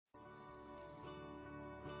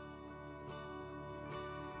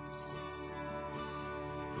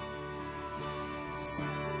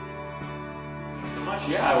much.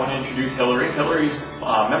 Yeah, I want to introduce Hillary. Hillary's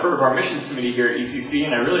a member of our missions committee here at ECC,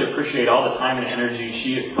 and I really appreciate all the time and energy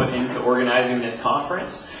she has put into organizing this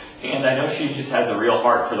conference. And I know she just has a real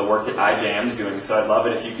heart for the work that IJM is doing, so I'd love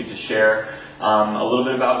it if you could just share a little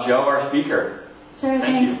bit about Joe, our speaker. Sure, Thank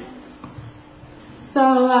thanks. you. So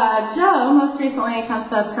Joe most recently comes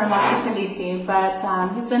to us from Washington, D.C., but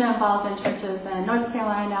he's been involved in churches in North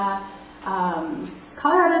Carolina,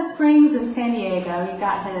 Colorado Springs, and San Diego. He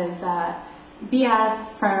got his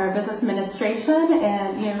BS for Business Administration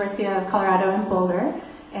at University of Colorado in Boulder,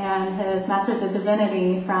 and his Master's of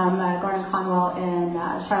Divinity from Gordon Conwell in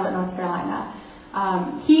Charlotte, North Carolina.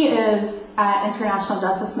 He is at International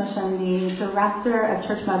Justice Mission the Director of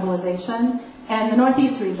Church Mobilization in the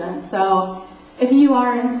Northeast region. So if you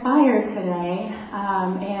are inspired today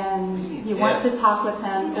and you want to talk with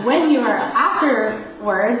him when you are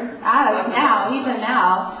afterwards, even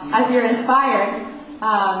now, as you're inspired,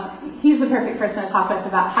 he's the perfect person to talk with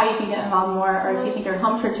about how you can get involved more, or if you think your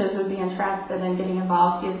home churches would be interested in getting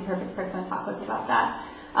involved, he's the perfect person to talk with about that.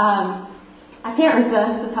 I can't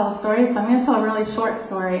resist to tell a story, so I'm going to tell a really short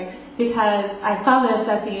story because I saw this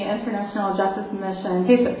at the International Justice Mission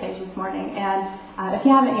Facebook page this morning, and if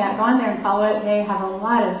you haven't yet, go on there and follow it. They have a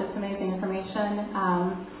lot of just amazing information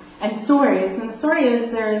and stories. And the story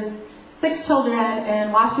is there's 6 children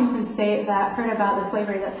in Washington State that heard about the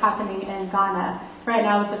slavery that's happening in Ghana right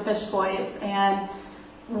now with the Fish Boys, and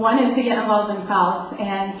wanted to get involved themselves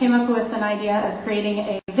and came up with an idea of creating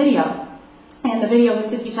a video. And the video was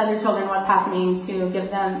to teach other children what's happening, to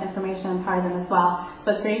give them information and empower them as well.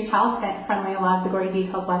 So it's very child-friendly, a lot of the gory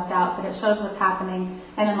details left out, but it shows what's happening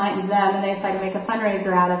and enlightens them, and they decided to make a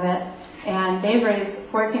fundraiser out of it. And they've raised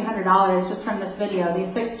 $1,400 just from this video,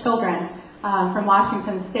 these 6 children from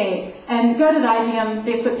Washington State. And go to the IGM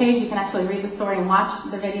Facebook page, you can actually read the story and watch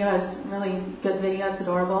the video. It's a really good video, it's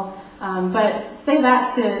adorable. But say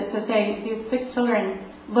that to say these 6 children,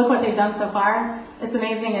 look what they've done so far. It's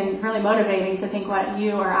amazing and really motivating to think what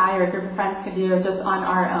you or I or a group of friends could do just on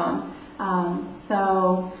our own.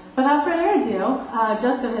 So without further ado,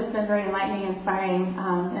 Joseph has been very enlightening and inspiring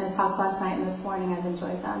in his talks last night and this morning. I've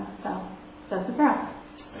enjoyed them. So, Joseph Burrow.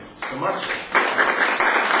 Thank you so much.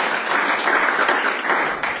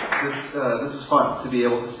 This is fun to be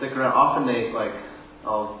able to stick around. Often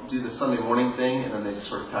I'll do the Sunday morning thing, and then they just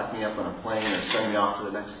sort of pack me up on a plane and send me off to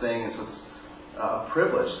the next thing. And so it's a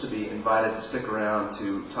privilege to be invited to stick around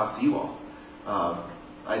to talk to you all.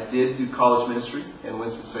 I did do college ministry in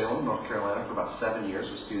Winston-Salem, North Carolina, for about 7 years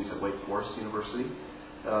with students at Wake Forest University,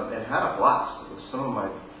 and had a blast. It was some of my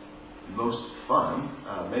most fun,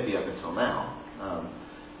 maybe up until now.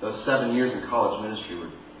 Those 7 years in college ministry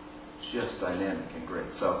were just dynamic and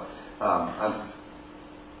great. So I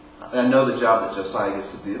know the job that Josiah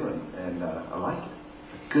gets to do, and I like it.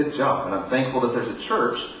 It's a good job, and I'm thankful that there's a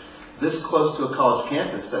church this close to a college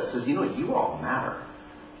campus that says, you all matter.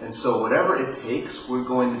 And so whatever it takes, we're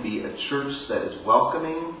going to be a church that is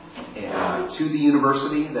welcoming to the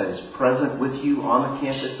university, that is present with you on the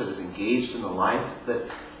campus, that is engaged in the life that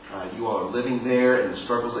you all are living there and the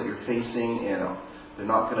struggles that you're facing. And they're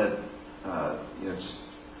not going to just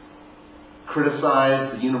criticize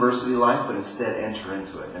the university life, but instead enter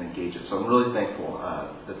into it and engage it. So I'm really thankful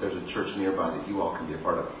that there's a church nearby that you all can be a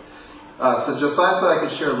part of. So Josiah said I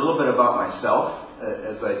could share a little bit about myself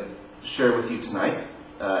as I share with you tonight,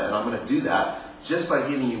 and I'm going to do that just by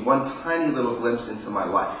giving you one tiny little glimpse into my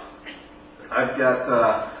life. I've got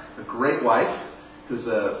a great wife who's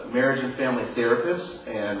a marriage and family therapist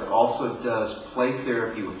and also does play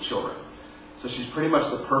therapy with children. So she's pretty much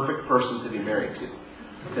the perfect person to be married to,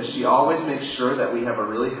 because she always makes sure that we have a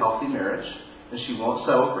really healthy marriage, and she won't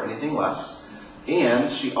settle for anything less,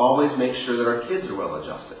 and she always makes sure that our kids are well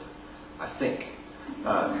adjusted. I think.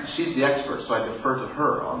 She's the expert, so I defer to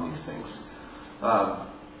her on these things. I've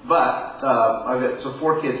got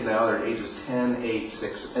 4 kids now. They're ages 10, 8,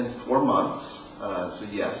 6, and 4 months. So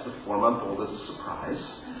yes, the 4-month-old is a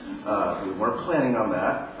surprise. We weren't planning on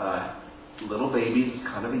that. Little babies is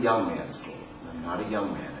kind of a young man's game. I'm not a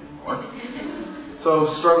young man anymore. So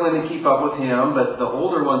struggling to keep up with him, but the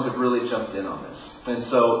older ones have really jumped in on this. And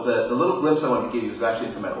so the little glimpse I wanted to give you is actually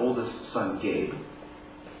into my oldest son, Gabe.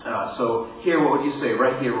 So here, what would you say,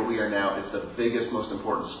 right here where we are now, is the biggest, most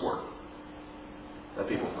important sport that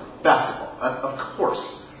people play? Basketball. Of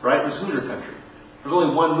course, right? This Hoosier country. There's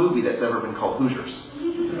only one movie that's ever been called Hoosiers.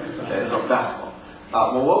 Okay, so basketball.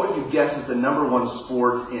 Well, what would you guess is the number 1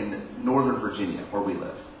 sport in Northern Virginia, where we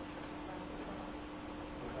live?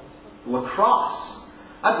 Lacrosse.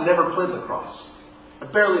 I've never played lacrosse. I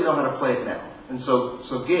barely know how to play it now. And so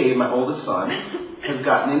Gabe, my oldest son, has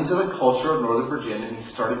gotten into the culture of Northern Virginia, and he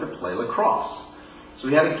started to play lacrosse. So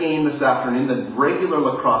we had a game this afternoon. The regular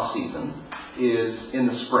lacrosse season is in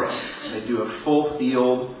the spring. They do a full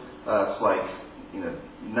field. It's like,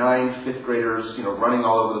 9 fifth graders, running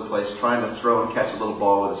all over the place, trying to throw and catch a little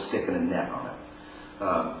ball with a stick and a net on it.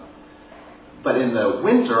 But in the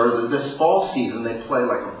winter, this fall season, they play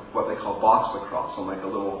like what they call box lacrosse on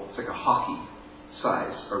it's like a hockey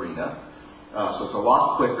size arena. So it's a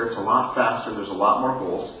lot quicker, it's a lot faster, there's a lot more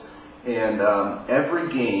goals. And every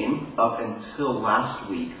game up until last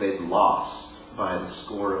week, they'd lost by the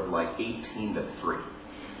score of 18-3.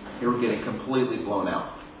 They were getting completely blown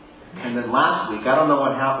out. And then last week, I don't know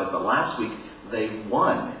what happened, but last week they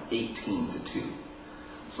won 18-2.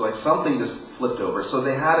 So something just flipped over. So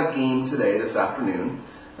they had a game today, this afternoon,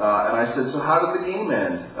 and I said, so how did the game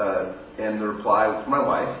end? And the reply from my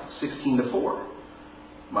wife, 16-4.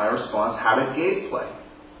 My response, how did Gabe play?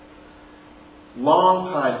 Long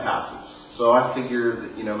time passes. So I figured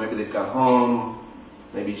that, maybe they've gone home,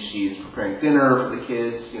 maybe she's preparing dinner for the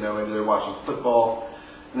kids, maybe they're watching football.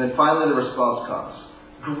 And then finally the response comes.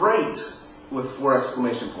 Great, with 4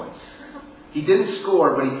 exclamation points. He didn't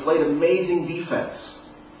score, but he played amazing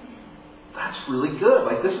defense. That's really good.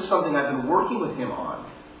 This is something I've been working with him on.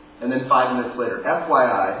 And then 5 minutes later,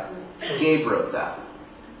 FYI, Gabe wrote that.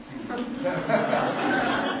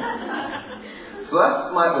 So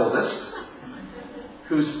that's my oldest,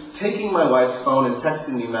 who's taking my wife's phone and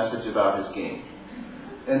texting me a message about his game.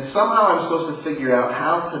 And somehow I'm supposed to figure out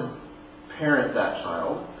how to parent that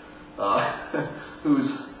child.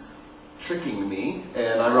 Who's tricking me,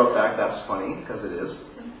 and I wrote back, that's funny, because it is.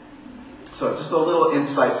 So just a little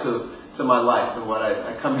insight to my life, and what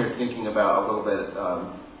I come here thinking about a little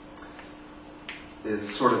bit is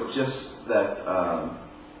sort of just that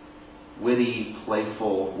witty,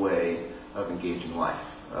 playful way of engaging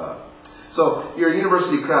life. So you're a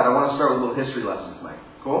university crowd. I want to start with a little history lesson tonight.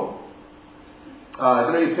 Cool?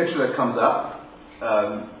 I'm going to give you a picture that comes up.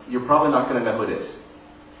 You're probably not going to know who it is.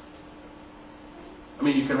 I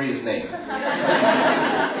mean, you can read his name.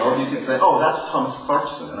 All of you can say, oh, that's Thomas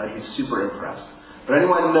Clarkson, and I'd be super impressed. But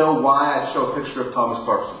anyone know why I'd show a picture of Thomas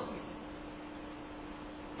Clarkson?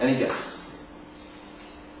 Any guesses?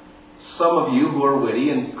 Some of you who are witty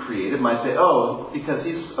and creative might say, oh, because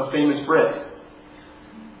he's a famous Brit.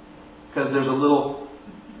 Because there's a little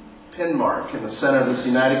pin mark in the center of this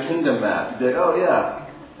United Kingdom map. You'd be like, oh yeah,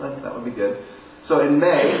 that would be good. So in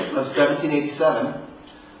May of 1787,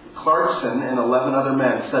 Clarkson and 11 other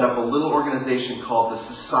men set up a little organization called the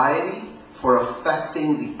Society for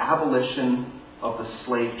Effecting the Abolition of the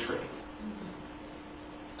Slave Trade.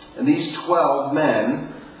 And these 12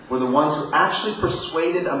 men were the ones who actually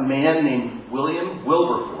persuaded a man named William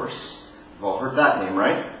Wilberforce. You've all heard that name,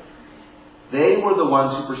 right? They were the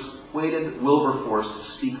ones who persuaded Wilberforce to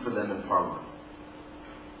speak for them in Parliament.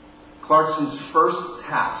 Clarkson's first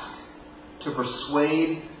task to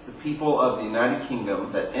persuade the people of the United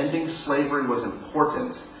Kingdom that ending slavery was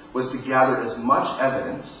important was to gather as much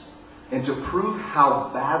evidence and to prove how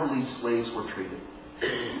badly slaves were treated.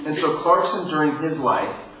 And so Clarkson, during his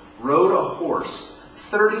life, rode a horse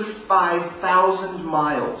 35,000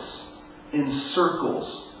 miles in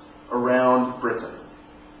circles around Britain,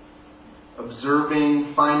 observing,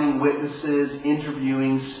 finding witnesses,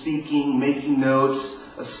 interviewing, speaking, making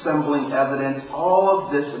notes, assembling evidence, all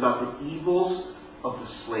of this about the evils of the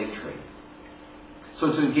slave trade.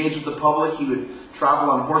 So to engage with the public, he would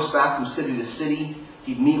travel on horseback from city to city.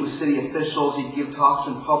 He'd meet with city officials. He'd give talks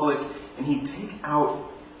in public. And he'd take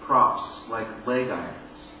out props like leg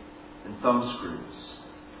irons and thumb screws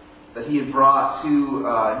that he had brought to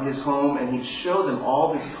his home. And he'd show them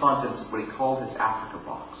all these contents of what he called his Africa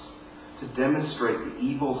box to demonstrate the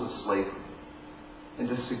evils of slavery and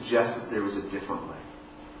to suggest that there was a different way.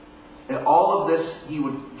 And all of this he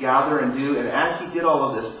would gather and do, and as he did all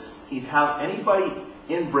of this, he'd have anybody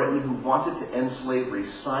in Britain who wanted to end slavery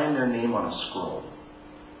sign their name on a scroll.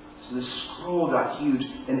 So this scroll got huge,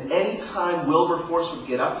 and any time Wilberforce would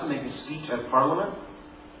get up to make a speech at Parliament,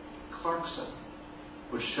 Clarkson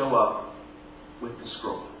would show up with the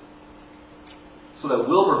scroll. So that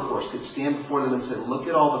Wilberforce could stand before them and say, look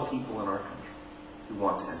at all the people in our country who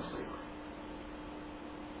want to end slavery.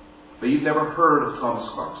 But you've never heard of Thomas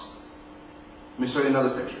Clarkson. Let me show you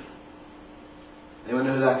another picture. Anyone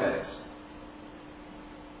know who that guy is?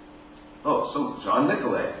 Oh, John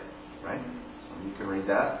Nicolay, right? Some of you can read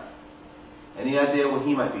that. Any idea what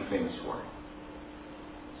he might be famous for?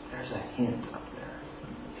 There's a hint up there.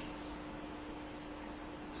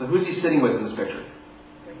 So who's he sitting with in this picture?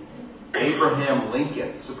 Abraham Lincoln.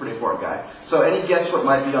 It's a pretty important guy. So any guess what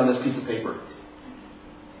might be on this piece of paper?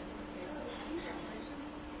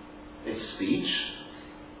 A speech.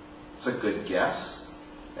 It's a good guess.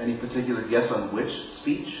 Any particular guess on which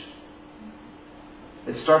speech?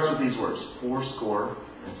 It starts with these words,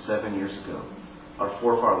 77 years ago, our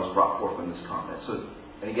forefathers brought forth in this continent. So,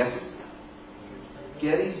 any guesses?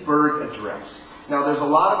 Gettysburg Address. Now, there's a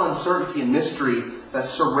lot of uncertainty and mystery that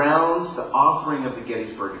surrounds the authoring of the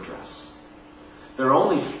Gettysburg Address. There are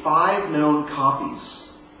only 5 known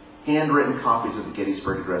copies, handwritten copies of the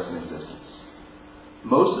Gettysburg Address in existence.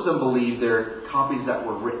 Most of them believe they're copies that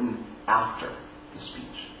were written after the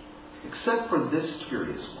speech, except for this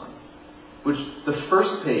curious one, which the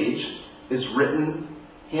first page is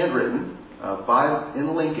handwritten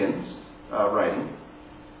in Lincoln's writing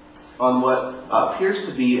on what appears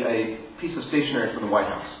to be a piece of stationery from the White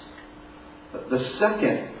House. The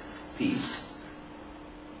second piece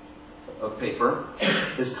of paper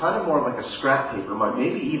is kind of more like a scrap paper,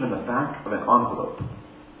 maybe even the back of an envelope,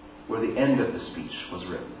 where the end of the speech was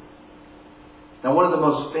written. Now, one of the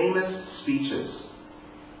most famous speeches,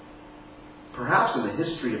 perhaps in the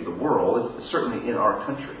history of the world, certainly in our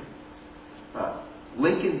country,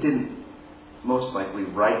 Lincoln didn't most likely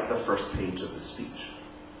write the first page of the speech.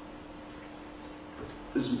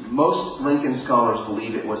 Most Lincoln scholars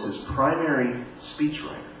believe it was his primary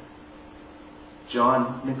speechwriter,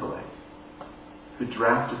 John Nicolay, who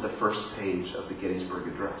drafted the first page of the Gettysburg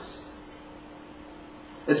Address.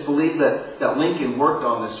 It's believed that Lincoln worked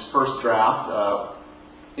on this first draft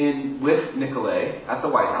with Nicolay at the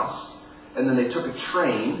White House, and then they took a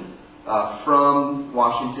train from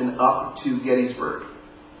Washington up to Gettysburg.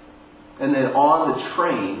 And then on the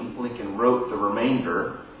train, Lincoln wrote the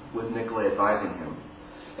remainder with Nicolay advising him.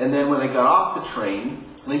 And then when they got off the train,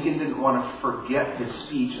 Lincoln didn't want to forget his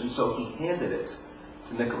speech, and so he handed it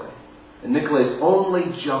to Nicolay. And Nicolay's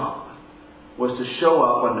only job was to show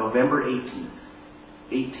up on November 18th,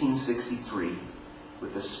 1863,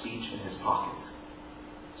 with the speech in his pocket.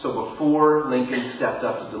 So before Lincoln stepped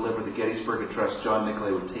up to deliver the Gettysburg Address, John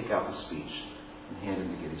Nicolay would take out the speech and hand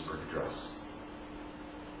him the Gettysburg Address.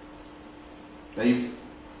 Now,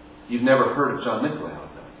 you've never heard of John Nicolay, I bet.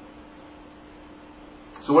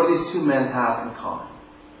 So what do these two men have in common?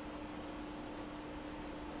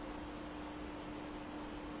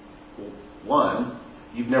 One,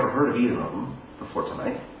 you've never heard of either of them before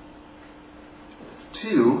tonight.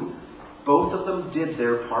 2, both of them did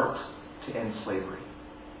their part to end slavery.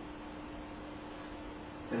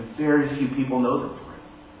 And very few people know them for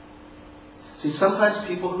it. See, sometimes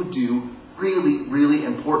people who do really, really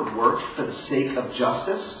important work for the sake of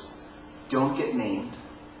justice don't get named,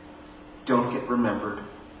 don't get remembered,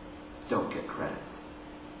 don't get credit.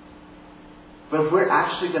 But if we're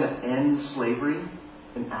actually going to end slavery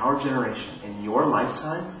in our generation, in your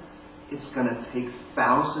lifetime, it's going to take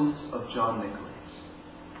thousands of John Nicolays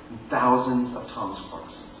and thousands of Thomas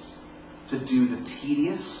Clarksons to do the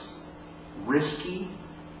tedious, risky,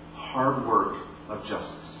 hard work of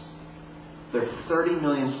justice. There are 30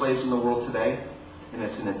 million slaves in the world today, and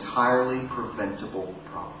it's an entirely preventable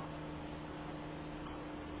problem.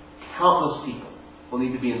 Countless people will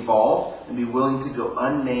need to be involved and be willing to go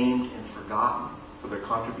unnamed and forgotten for their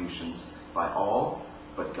contributions by all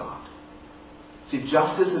but God. See,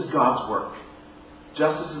 justice is God's work.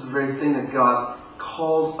 Justice is the very thing that God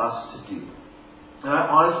calls us to do. And I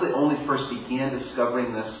honestly only first began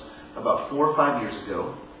discovering this about 4 or 5 years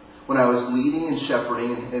ago, when I was leading and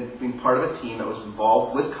shepherding and being part of a team that was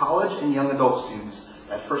involved with college and young adult students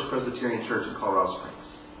at First Presbyterian Church in Colorado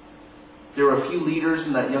Springs. There were a few leaders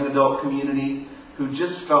in that young adult community who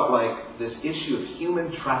just felt like this issue of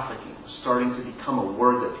human trafficking was starting to become a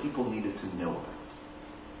word that people needed to know about.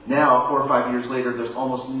 Now, 4 or 5 years later, there's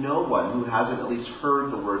almost no one who hasn't at least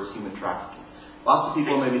heard the words human trafficking. Lots of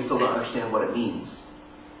people maybe still don't understand what it means.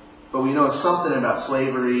 But we know something about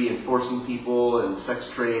slavery and forcing people and sex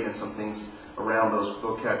trade and some things around those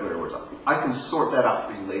vocabulary words. I can sort that out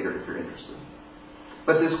for you later if you're interested.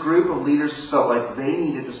 But this group of leaders felt like they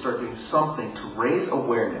needed to start doing something to raise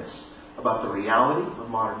awareness about the reality of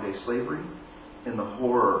modern-day slavery and the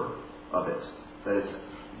horror of it that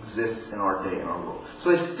exists in our day, in our world.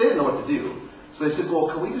 So they didn't know what to do. So they said, well,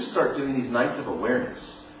 can we just start doing these nights of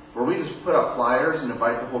awareness where we just put out flyers and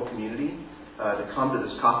invite the whole community to come to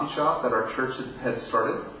this coffee shop that our church had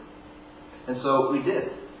started? And so we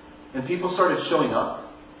did. And people started showing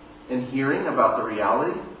up and hearing about the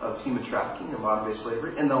reality of human trafficking and modern-day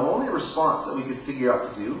slavery. And the only response that we could figure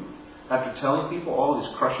out to do, after telling people all of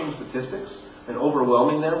these crushing statistics and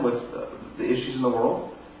overwhelming them with the issues in the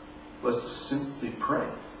world, was to simply pray.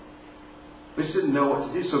 We just didn't know what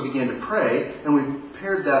to do, so we began to pray, and we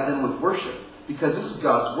paired that then with worship, because this is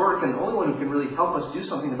God's work, and the only one who can really help us do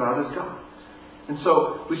something about it is God. And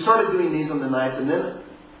so we started doing these on the nights, and then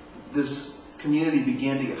this community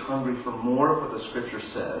began to get hungry for more of what the Scripture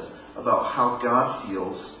says about how God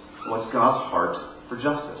feels, what's God's heart for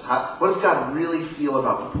justice. What does God really feel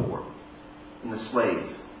about the poor and the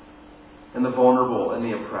slave and the vulnerable and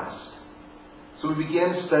the oppressed? So we began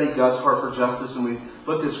to study God's heart for justice, and we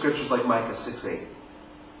looked at scriptures like Micah 6:8.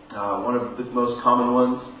 One of the most common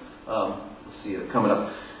ones. You'll see it coming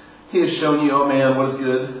up. He has shown you, O man, what is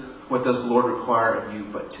good. What does the Lord require of you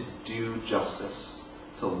but to do justice,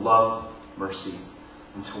 to love mercy,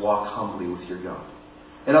 and to walk humbly with your God?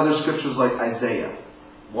 And other scriptures like Isaiah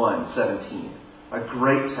 1:17, a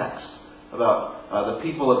great text about the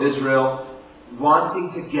people of Israel wanting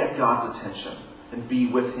to get God's attention and be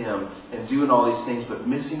with him and doing all these things, but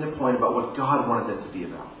missing the point about what God wanted them to be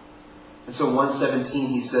about. And so 1:17,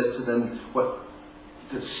 he says to them,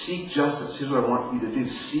 to seek justice. Here's what I want you to do.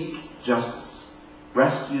 Seek justice.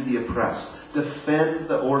 Rescue the oppressed. Defend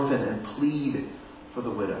the orphan and plead for the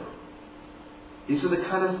widow. These are the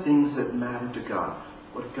kind of things that matter to God,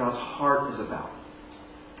 what God's heart is about.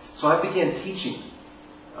 So I began teaching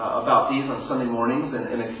about these on Sunday mornings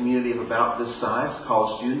in a community of about this size,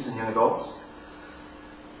 college students and young adults.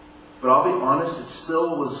 But I'll be honest, it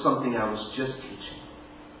still was something I was just teaching.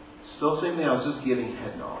 Still something I was just giving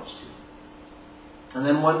head knowledge to. And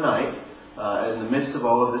then one night, in the midst of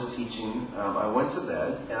all of this teaching, I went to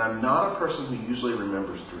bed, and I'm not a person who usually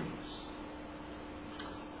remembers dreams.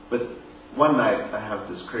 But one night, I have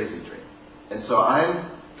this crazy dream. And so I'm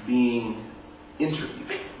being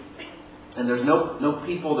interviewed. And there's no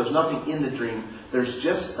people, there's nothing in the dream. There's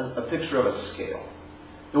just a picture of a scale.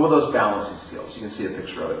 And one of those balancing scales. You can see a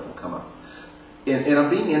picture of it, it will come up. And I'm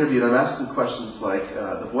being interviewed, I'm asking questions like,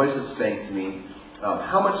 the voice is saying to me,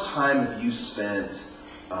 how much time have you spent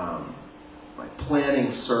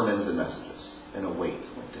planning sermons and messages? And a weight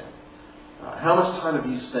went down. How much time have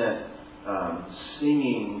you spent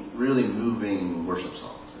singing really moving worship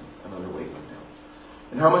songs? And another weight went down.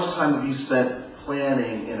 And how much time have you spent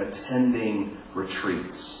planning and attending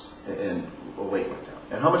retreats? And a weight went down.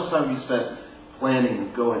 And how much time have you spent planning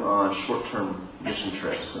and going on short-term mission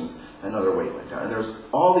trips? And another weight went down. And there's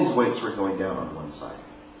all these weights were going down on one side.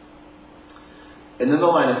 And then the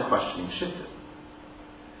line of questioning shifted.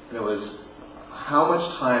 And it was, how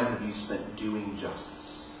much time have you spent doing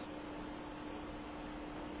justice?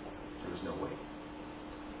 There was no weight.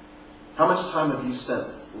 How much time have you spent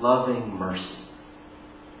loving mercy?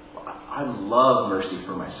 Well, I love mercy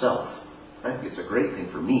for myself. I think it's a great thing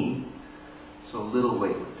for me. So a little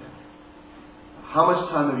weight went down. How much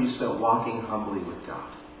time have you spent walking humbly with God?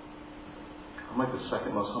 I'm like the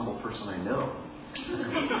second most humble person I know.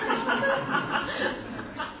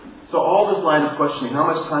 So all this line of questioning, how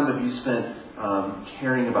much time have you spent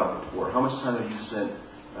caring about the poor? How much time have you spent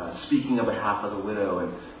speaking on behalf of the widow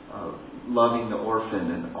and loving the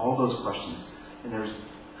orphan and all those questions? And there's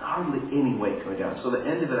hardly any weight going down. So at the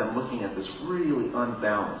end of it, I'm looking at this really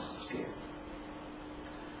unbalanced scale.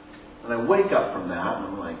 And I wake up from that and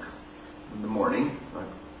I'm like, in the morning,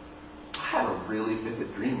 I had a really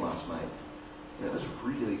vivid dream last night. It was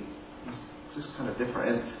just kind of different.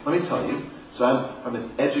 And let me tell you, so I'm an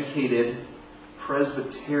educated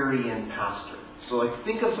Presbyterian pastor. So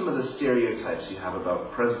think of some of the stereotypes you have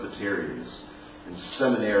about Presbyterians and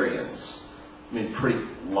seminarians. I mean, pretty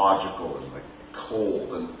logical and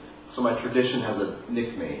cold. And so my tradition has a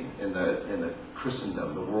nickname in the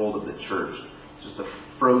Christendom, the world of the church, just the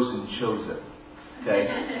frozen chosen.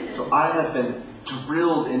 Okay? So I have been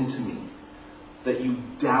drilled into me that you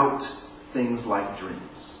doubt things like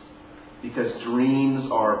dreams. Because dreams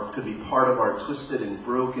could be part of our twisted and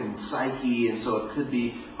broken psyche, and so it could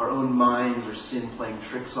be our own minds or sin playing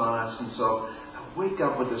tricks on us. And so I wake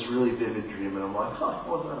up with this really vivid dream, and I'm like, what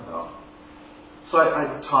was that about? So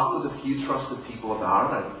I talked with a few trusted people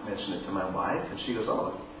about it. I mentioned it to my wife, and she goes,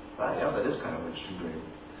 yeah, that is kind of an interesting dream.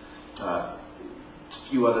 A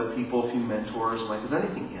few other people, a few mentors. I'm like, is there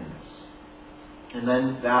anything in this? And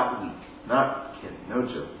then that week, not kidding, no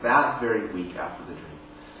joke, that very week after the dream,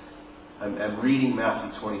 I'm reading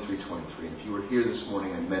Matthew 23:23. And if you were here this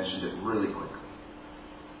morning, I mentioned it really quickly.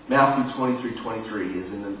 Matthew 23:23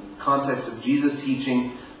 is in the context of Jesus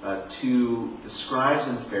teaching to the scribes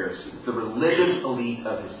and Pharisees, the religious elite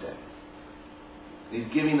of his day. And he's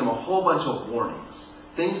giving them a whole bunch of warnings,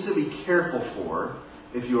 things to be careful for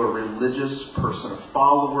if you're a religious person, a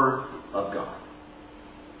follower of God.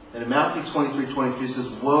 And in Matthew 23:23 it says,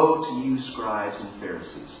 "Woe to you, scribes and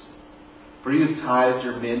Pharisees, for you have tithed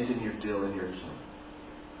your mint and your dill and your cumin."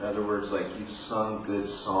 In other words, you've sung good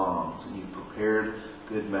songs and you've prepared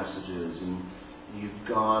good messages and you've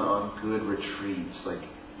gone on good retreats,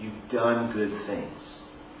 you've done good things.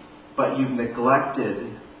 But you've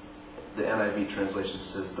neglected the NIV translation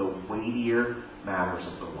says, the weightier matters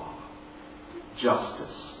of the law.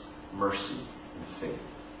 Justice, mercy, and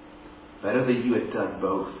faith. Better that you had done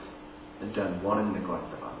both than done one in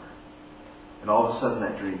neglect of other. And all of a sudden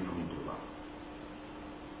that dream for me blew up.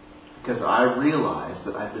 Because I realized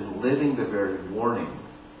that I'd been living the very warning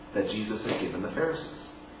that Jesus had given the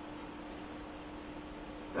Pharisees.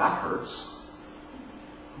 That hurts.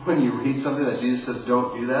 When you read something that Jesus says,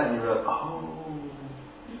 don't do that, and you're like, oh,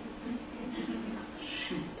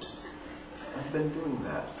 shoot, I've been doing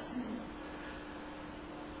that.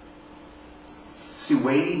 See,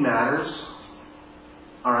 weighty matters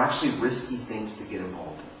are actually risky things to get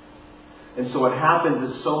involved in. And so what happens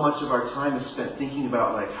is so much of our time is spent thinking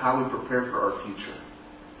about like how we prepare for our future.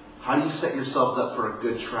 How do you set yourselves up for a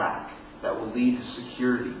good track that will lead to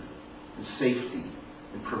security and safety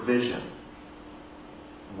and provision?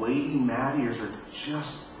 Weighty matters are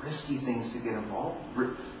just risky things to get involved.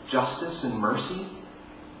 Justice and mercy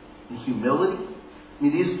and humility. I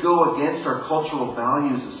mean, these go against our cultural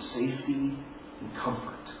values of safety and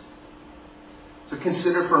comfort. So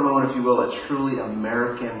consider for a moment, if you will, a truly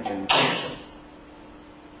American invention.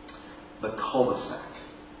 The cul-de-sac.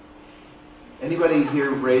 Anybody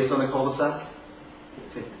here raised on a cul-de-sac?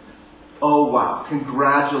 Okay. Oh, wow.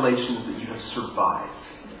 Congratulations that you have survived.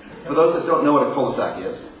 For those that don't know what a cul-de-sac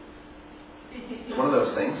is, it's one of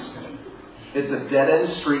those things. It's a dead-end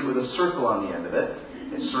street with a circle on the end of it.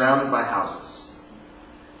 It's surrounded by houses.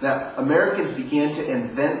 Now, Americans began to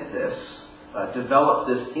invent this, develop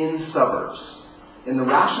this in suburbs. And the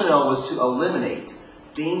rationale was to eliminate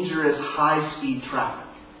dangerous high-speed traffic.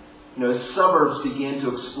 You know, as suburbs began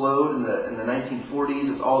to explode in the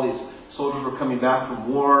 1940s, as all these soldiers were coming back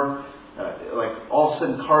from war, like all of a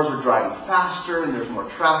sudden cars were driving faster and there's more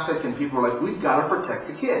traffic, and people were like, we've got to protect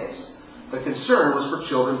the kids. The concern was for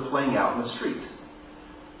children playing out in the street.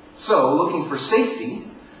 So, looking for safety,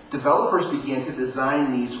 developers began to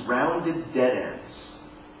design these rounded dead ends.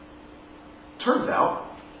 Turns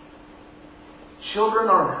out, children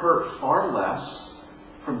are hurt far less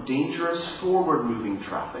from dangerous forward-moving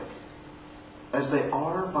traffic as they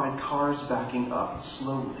are by cars backing up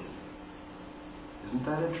slowly. Isn't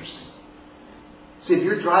that interesting? See, if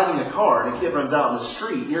you're driving a car and a kid runs out in the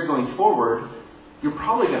street and you're going forward, you're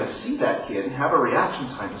probably going to see that kid and have a reaction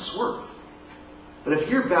time to swerve. But if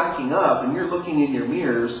you're backing up and you're looking in your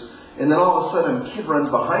mirrors and then all of a sudden a kid runs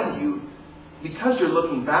behind you, because you're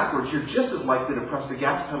looking backwards, you're just as likely to press the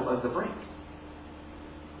gas pedal as the brake.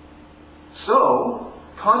 So,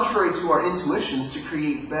 contrary to our intuitions to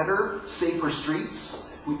create better, safer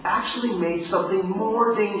streets, we actually made something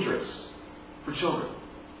more dangerous for children.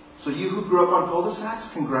 So you who grew up on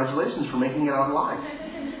cul-de-sacs, congratulations for making it out alive.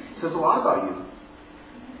 It says a lot about you.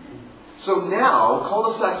 So now,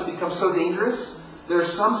 cul-de-sacs have become so dangerous, there are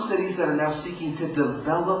some cities that are now seeking to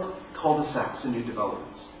develop cul-de-sacs in new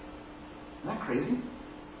developments. Isn't that crazy?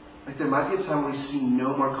 Like there might be a time when we see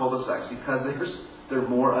no more cul-de-sacs because they're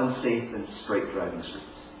more unsafe than straight driving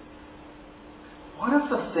streets. What if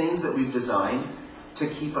the things that we've designed to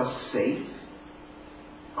keep us safe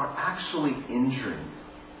are actually injuring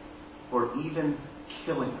or even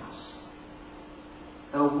killing us?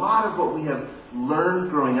 And a lot of what we have learned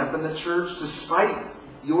growing up in the church, despite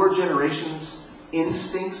your generation's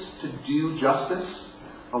instincts to do justice,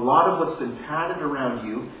 a lot of what's been padded around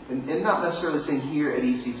you, and not necessarily saying here at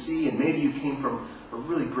ECC, and maybe you came from a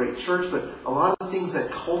really great church, but a lot of the things that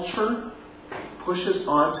culture pushes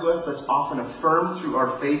onto us that's often affirmed through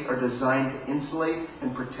our faith are designed to insulate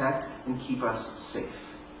and protect and keep us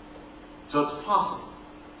safe. So it's possible.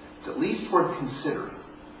 It's at least worth considering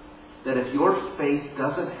that if your faith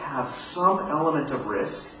doesn't have some element of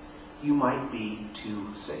risk, you might be too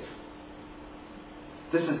safe.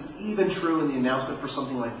 This is even true in the announcement for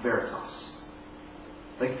something like Veritas.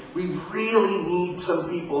 Like, we really need some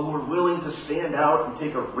people who are willing to stand out and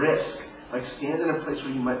take a risk. Like, stand in a place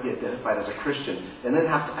where you might be identified as a Christian and then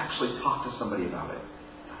have to actually talk to somebody about it.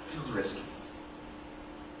 That feels risky.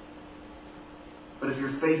 But if your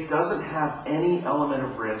faith doesn't have any element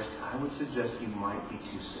of risk, I would suggest you might be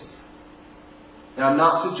too safe. Now, I'm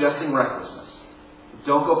not suggesting recklessness.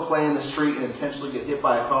 Don't go play in the street and intentionally get hit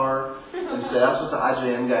by a car and say, that's what the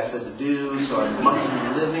IJM guy said to do, so I must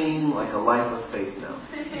be living like a life of faith now.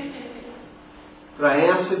 But I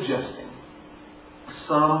am suggesting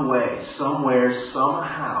some way, somewhere,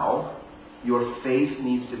 somehow, your faith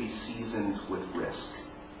needs to be seasoned with risk.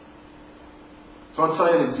 So I want to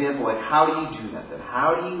tell you an example, like how do you do that then?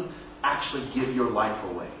 How do you actually give your life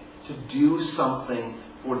away to do something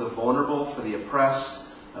for the vulnerable, for the oppressed,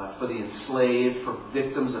 for the enslaved, for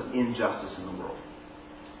victims of injustice in the world?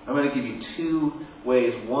 I'm going to give you two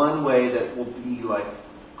ways. One way that will be like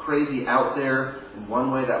crazy out there, and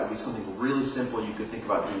one way that will be something really simple you could think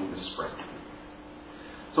about doing this spring.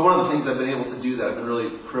 So one of the things I've been able to do that I've been really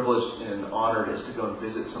privileged and honored is to go and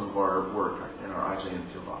visit some of our work in our IJM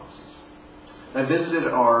field offices. And I visited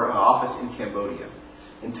our office in Cambodia.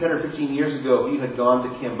 And 10 or 15 years ago, if you had gone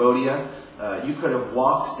to Cambodia, you could have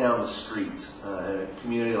walked down the street in a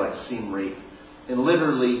community like Siem Reap, and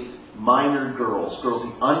literally minor girls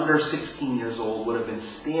under 16 years old would have been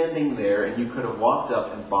standing there, and you could have walked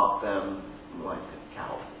up and bought them like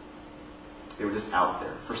cattle. They were just out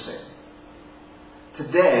there for sale.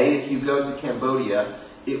 Today, if you go to Cambodia,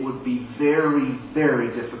 it would be very, very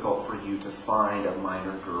difficult for you to find a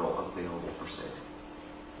minor girl available for sale.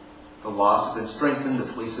 The laws have been strengthened, the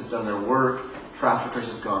police have done their work, traffickers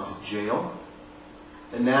have gone to jail,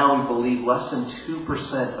 and now we believe less than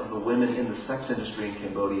 2% of the women in the sex industry in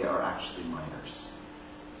Cambodia are actually minors.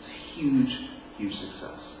 It's a huge, huge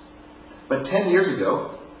success. But 10 years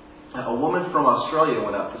ago, a woman from Australia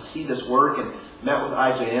went up to see this work and met with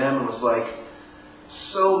IJM and was like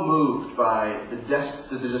so moved by the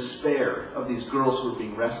despair of these girls who were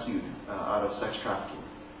being rescued out of sex trafficking.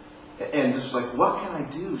 And just was like, what can I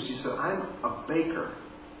do? She said, I'm a baker.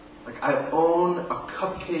 Like, I own a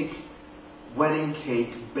cupcake, wedding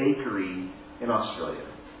cake bakery in Australia.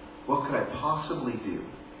 What could I possibly do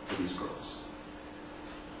for these girls?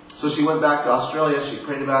 So she went back to Australia, she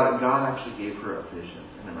prayed about it, and God actually gave her a vision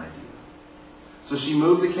and an idea. So she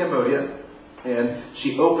moved to Cambodia, and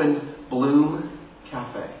she opened Bloom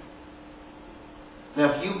Cafe.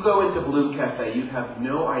 Now, if you go into Bloom Cafe, you have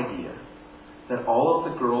no idea that all of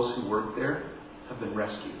the girls who work there have been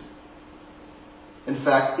rescued. In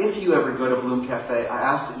fact, if you ever go to Bloom Cafe, I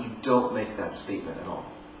ask that you don't make that statement at all.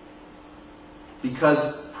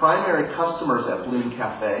 Because primary customers at Bloom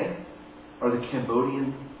Cafe are the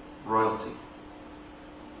Cambodian royalty.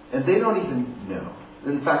 And they don't even know.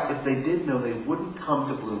 In fact, if they did know, they wouldn't come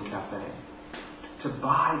to Bloom Cafe to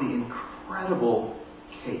buy the incredible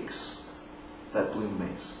cakes that Bloom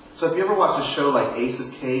makes. So if you ever watch a show like Ace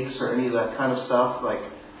of Cakes or any of that kind of stuff, like,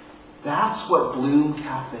 that's what Bloom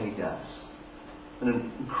Cafe does. On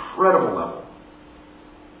an incredible level.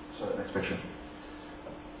 So that next picture.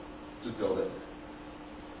 Just build it.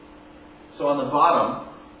 So on the bottom,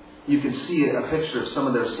 you can see a picture of some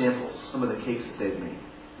of their samples, some of the cakes that they've made.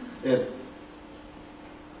 And,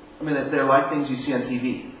 I mean, they're like things you see on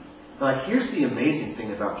TV. Like, here's the amazing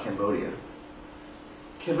thing about Cambodia.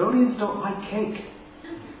 Cambodians don't like cake.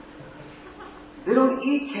 They don't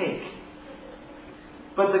eat cake.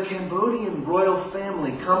 But the Cambodian royal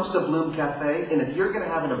family comes to Bloom Cafe, and if you're going to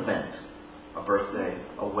have an event, a birthday,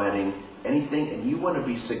 a wedding, anything, and you want to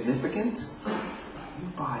be significant, you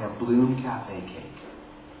buy a Bloom Cafe cake.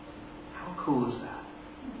 How cool is that?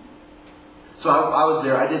 So I was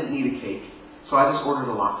there. I didn't need a cake, so I just ordered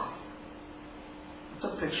a latte. That's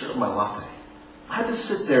a picture of my latte. I had to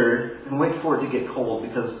sit there and wait for it to get cold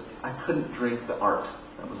because I couldn't drink the art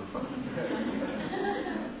that was in front of me.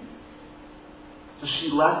 So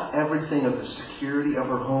she left everything of the security of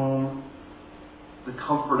her home, the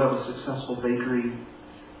comfort of a successful bakery,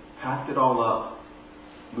 packed it all up,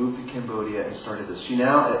 moved to Cambodia, and started this. She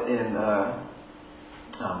now, in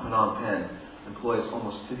Phnom Penh, employs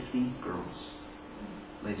almost 50 girls.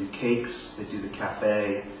 They do cakes, they do the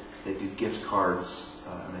cafe, they do gift cards,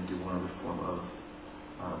 and they do one other form of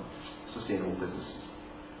sustainable businesses.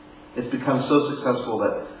 It's become so successful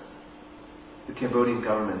that the Cambodian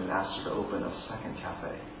government has asked her to open a second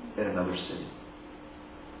cafe in another city.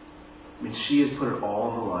 I mean, she has put it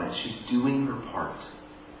all on the line. She's doing her part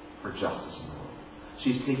for justice in the world.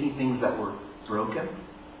 She's taking things that were broken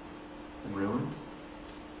and ruined,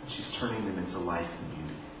 and she's turning them into life and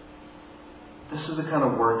beauty. This is the kind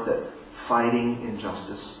of work that fighting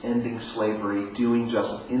injustice, ending slavery, doing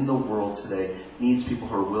justice in the world today needs people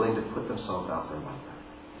who are willing to put themselves out there like that.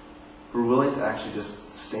 Who are willing to actually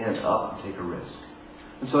just stand up and take a risk.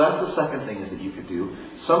 And so that's the second thing is that you could do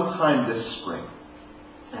sometime this spring.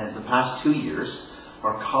 And the past 2 years,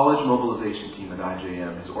 our college mobilization team at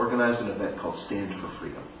IJM has organized an event called Stand for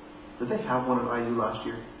Freedom. Did they have one at IU last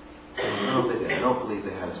year? I don't know if they did. I don't believe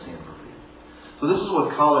they had a Stand for Freedom. So this is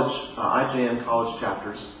what IJM college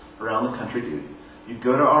chapters around the country do. You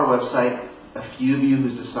go to our website, a few of you who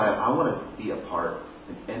decide, I want to be a part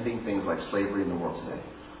in ending things like slavery in the world today.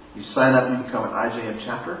 You sign up, you become an IJM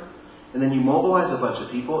chapter, and then you mobilize a bunch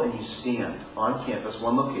of people and you stand on campus,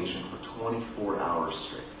 one location, for 24 hours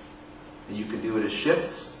straight. And you can do it as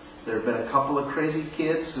shifts. There have been a couple of crazy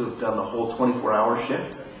kids who have done the whole 24-hour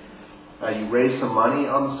shift. You raise some money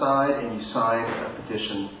on the side and you sign a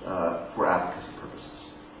petition for advocacy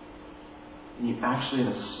purposes. And you actually, in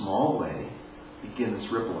a small way, begin this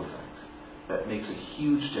ripple effect that makes a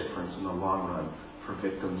huge difference in the long run for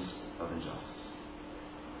victims of injustice.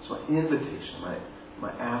 So my invitation,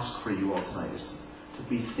 my ask for you all tonight is to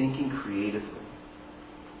be thinking creatively,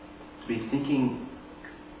 to be thinking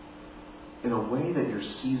in a way that you're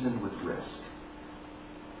seasoned with risk,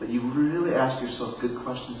 that you really ask yourself good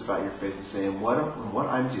questions about your faith and say, in what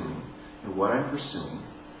I'm doing and what I'm pursuing,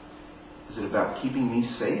 is it about keeping me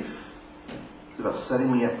safe? Is it about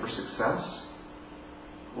setting me up for success?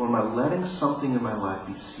 Or am I letting something in my life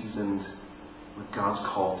be seasoned with God's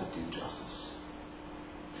call to do justice?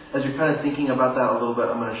 As you're kind of thinking about that a little bit,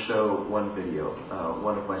 I'm going to show one video,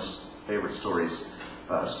 one of my favorite stories,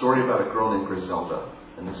 a story about a girl named Griselda,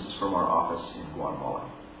 and this is from our office in Guatemala.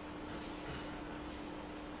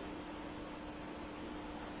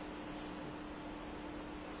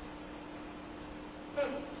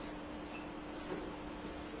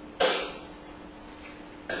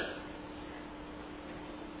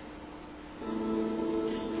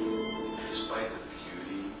 Despite the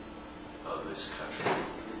beauty of this country,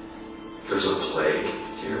 there's a plague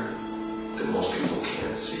here that most people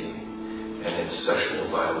can't see, and it's sexual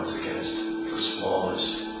violence against the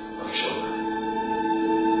smallest of children.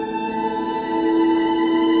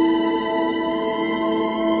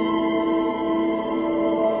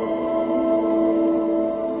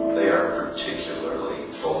 They are particularly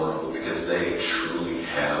vulnerable because they truly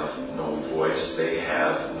have no voice, they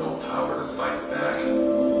have no power to fight back.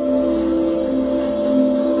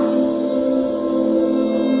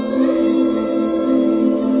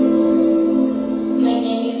 My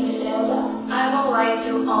name is Griselda. I would like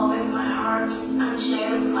to open my heart and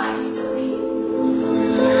share my story.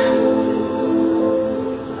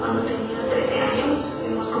 Cuando tenía 13 años,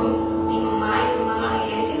 fuimos con mi mamá y mi hermano a la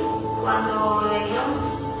iglesia. Cuando veníamos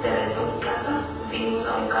de regreso a mi casa, vimos a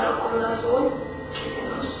un carro color azul que se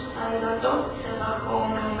nos adelantó. Se bajó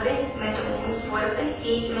un hombre, me tomó muy fuerte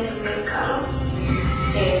y me subió al carro.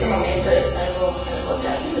 En ese momento es algo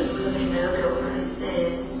terrible. Lo primero que uno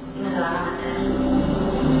dice es, me la van a matar.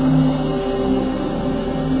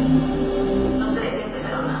 Los tres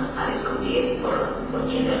empezaron a discutir por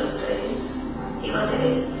quién de los tres iba a ser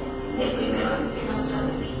el primero en abusar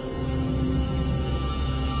de mí.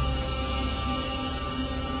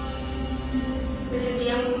 Me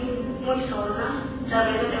sentía muy sola.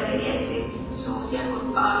 Tal vez me atrevería a decir sucia,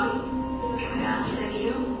 culpable de lo que me había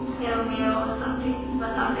sucedido. Era un miedo bastante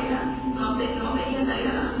grande. No quería salir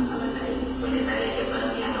a la calle porque sabía que todos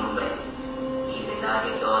habían hombres y pensaba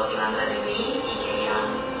que todos iban tras de mí y querían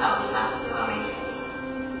abusar nuevamente de mí.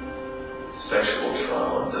 Sexual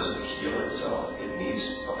trauma doesn't heal itself. It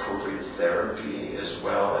needs appropriate therapy as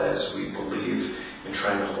well as we believe in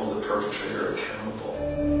trying to hold the perpetrator accountable.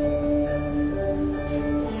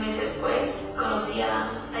 Un mes después conocí a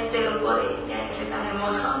este grupo de ángeles tan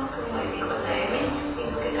hermosos como es JM.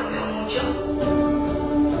 Pienso que cambió mucho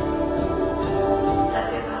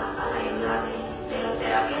gracias a la ayuda de las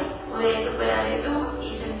terapias. Pude superar eso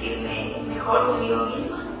y sentirme mejor conmigo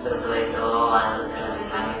misma, pero sobre todo al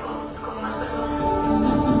relacionarme con más personas.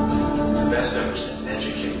 The best efforts to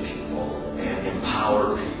educate people and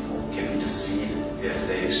empower people can be defeated if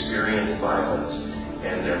they experience violence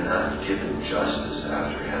and they're not given justice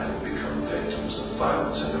after having become victims of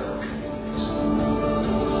violence in their own communities.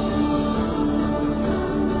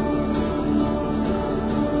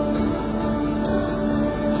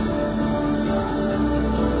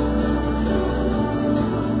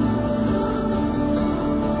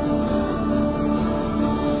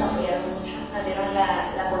 Nos apoyaron mucho, nos dieron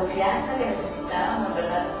la confianza que necesitábamos,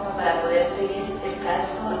 ¿verdad? Como para poder seguir el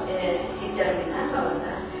caso y terminarlo,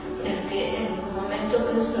 ¿verdad? En que en un momento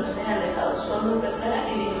pues nos hayan dejado solos, ¿verdad?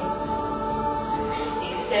 Y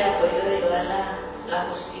que sea el apoyo de llevar la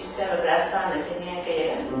justicia, ¿verdad? Hasta donde tenía que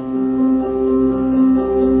llegar.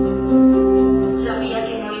 Sabía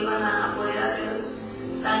que no iban a poder hacer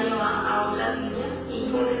daño a otras niñas y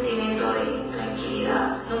fue un sentimiento de tranquilidad,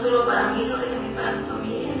 no solo para mí, sino también para mi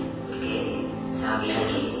familia, porque sabía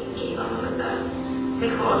que íbamos a estar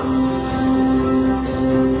mejor.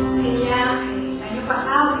 Ella el año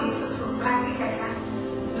pasado hizo su práctica acá.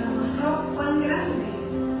 Nos mostró cuán grande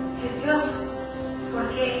es Dios,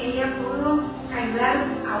 porque ella pudo ayudar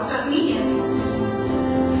a otras niñas.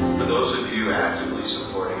 For those of you actively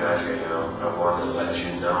supporting IJL, I want to let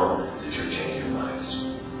you know that you're changing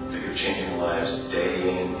lives. That you're changing lives day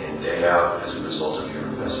in and day out as a result of your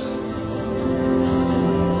investment.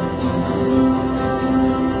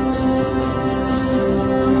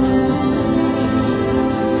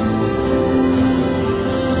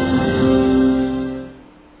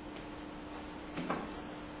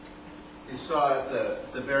 Okay,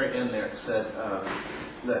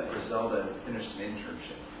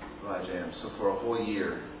 internship with IJM. So for a whole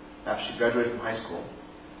year, after she graduated from high school,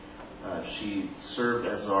 she served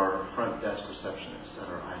as our front desk receptionist at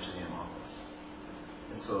our IJM office.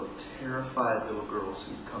 And so terrified little girls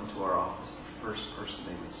who'd come to our office, the first person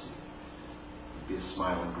they would see would be a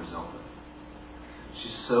smiling Griselda.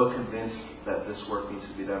 She's so convinced that this work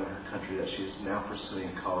needs to be done in her country that she is now pursuing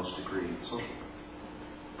a college degree in social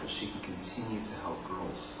work, so she can continue to help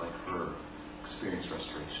girls like her experience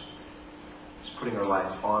restoration. She's putting her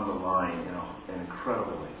life on the line in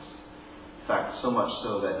incredible ways. In fact, so much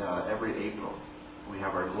so that every April we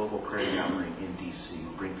have our global prayer gathering in DC.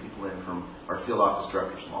 We bring people in from our field office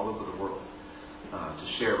directors from all over the world to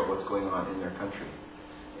share about what's going on in their country.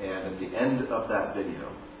 And at the end of that video,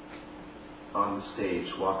 on the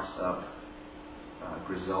stage walks up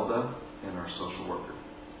Griselda and our social worker,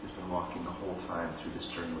 who's been walking the whole time through this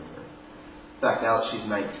journey with her. In fact, now that she's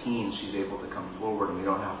 19, she's able to come forward and we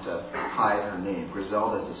don't have to hide her name.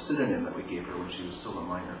 Griselda is a pseudonym that we gave her when she was still a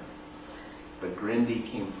minor. But Grindy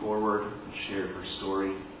came forward and shared her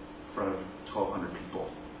story in front of 1,200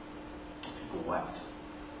 people. People wept.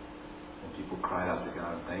 And people cried out to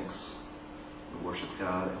God in thanks. We worshiped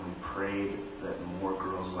God and we prayed that more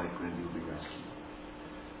girls like Grindy would be rescued.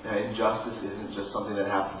 Now, injustice isn't just something that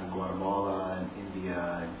happens in Guatemala and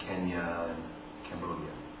India and Kenya and Cambodia.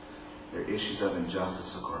 There are issues of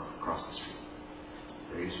injustice across the street.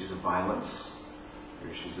 There are issues of violence. There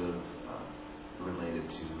are issues of related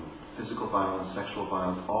to physical violence, sexual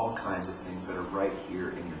violence, all kinds of things that are right here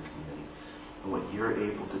in your community. And what you're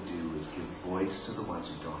able to do is give voice to the ones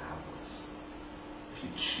who don't have voice. If you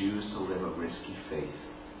choose to live a risky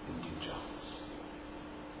faith and do justice.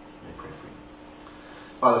 Let me pray for you.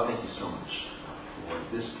 Father, thank you so much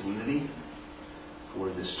for this community, for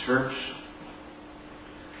this church,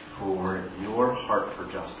 for your heart for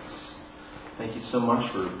justice. Thank you so much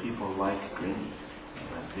for people like Grindy.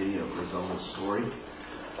 That video of Griselda's story.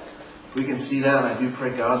 We can see that, and I do pray,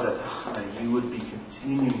 God, that you would be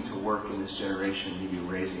continuing to work in this generation, you'd be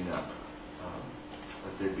raising up.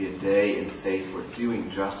 That there'd be a day in faith where doing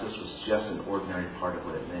justice was just an ordinary part of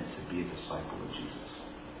what it meant to be a disciple of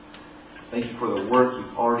Jesus. Thank you for the work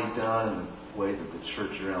you've already done and the way that the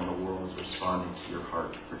church around the world is responding to your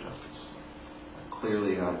heart for justice.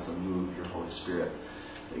 Clearly, God, it's a move of your Holy Spirit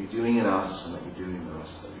that you're doing in us and that you're doing in the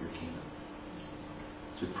rest of your kingdom.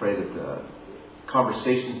 So we pray that the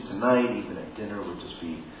conversations tonight, even at dinner, would just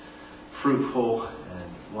be fruitful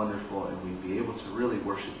and wonderful, and we'd be able to really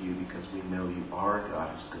worship you because we know you are a God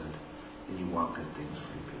who's good and you want good things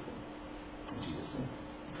for your people. In Jesus' name,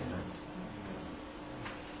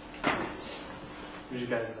 amen. Would you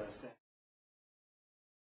guys stand?